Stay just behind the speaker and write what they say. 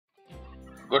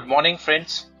Good morning,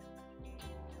 friends.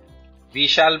 We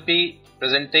shall be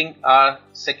presenting our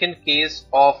second case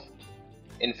of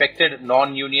infected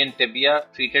non-union tibia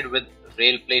treated with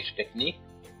rail plate technique.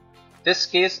 This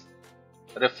case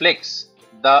reflects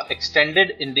the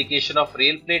extended indication of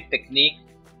rail plate technique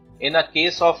in a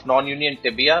case of non-union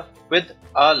tibia with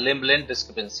a limb length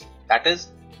discrepancy. That is,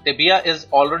 tibia is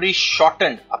already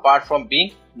shortened apart from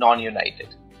being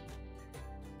non-united.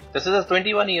 This is a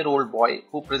 21-year-old boy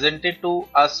who presented to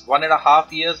us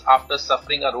 1.5 years after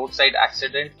suffering a roadside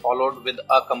accident followed with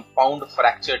a compound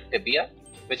fractured tibia,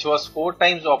 which was 4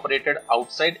 times operated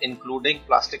outside, including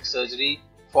plastic surgery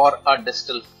for a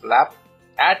distal flap.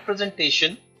 At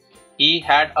presentation, he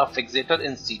had a fixator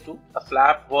in situ. The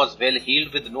flap was well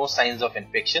healed with no signs of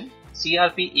infection.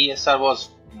 CRP ESR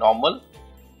was normal,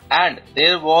 and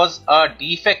there was a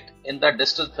defect in the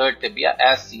distal third tibia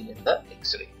as seen in the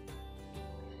X-ray.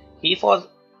 He was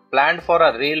planned for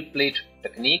a rail plate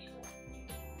technique.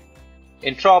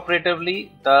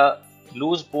 Intraoperatively, the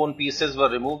loose bone pieces were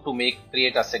removed to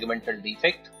create a segmental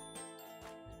defect.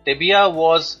 Tibia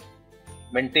was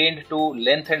maintained to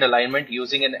length and alignment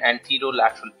using an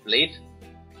anterolateral plate.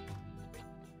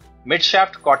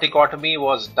 Midshaft corticotomy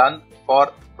was done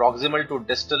for proximal to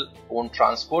distal bone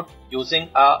transport using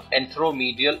a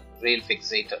anteromedial rail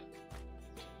fixator.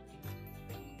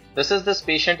 This is this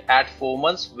patient at 4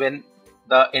 months when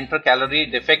the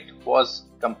intercalary defect was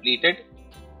completed.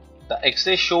 The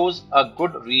X-ray shows a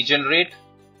good regenerate,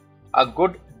 a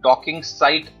good docking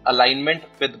site alignment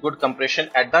with good compression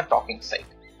at the docking site.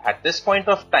 At this point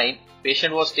of time,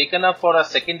 patient was taken up for a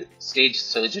second stage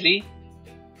surgery.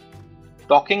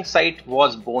 Docking site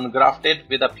was bone grafted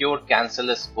with a pure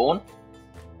cancellous bone.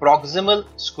 Proximal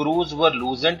screws were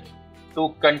loosened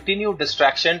to continue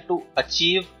distraction to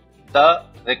achieve the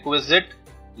requisite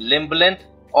limb length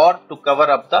or to cover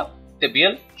up the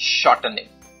tibial shortening.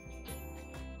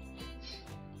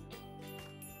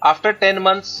 After 10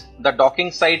 months, the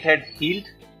docking site had healed,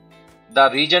 the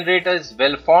regenerator is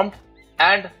well formed,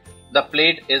 and the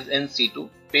plate is in situ.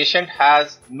 Patient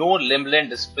has no limb length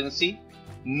discrepancy,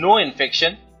 no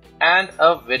infection, and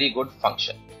a very good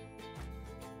function.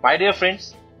 My dear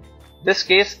friends, this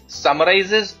case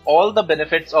summarizes all the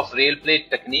benefits of rail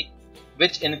plate technique,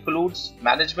 which includes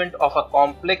management of a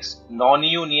complex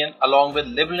non-union along with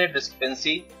limb length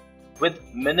discrepancy with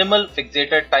minimal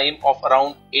fixator time of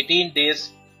around 18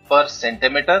 days per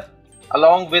centimeter,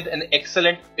 along with an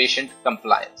excellent patient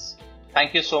compliance.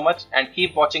 Thank you so much and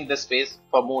keep watching this space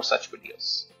for more such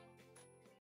videos.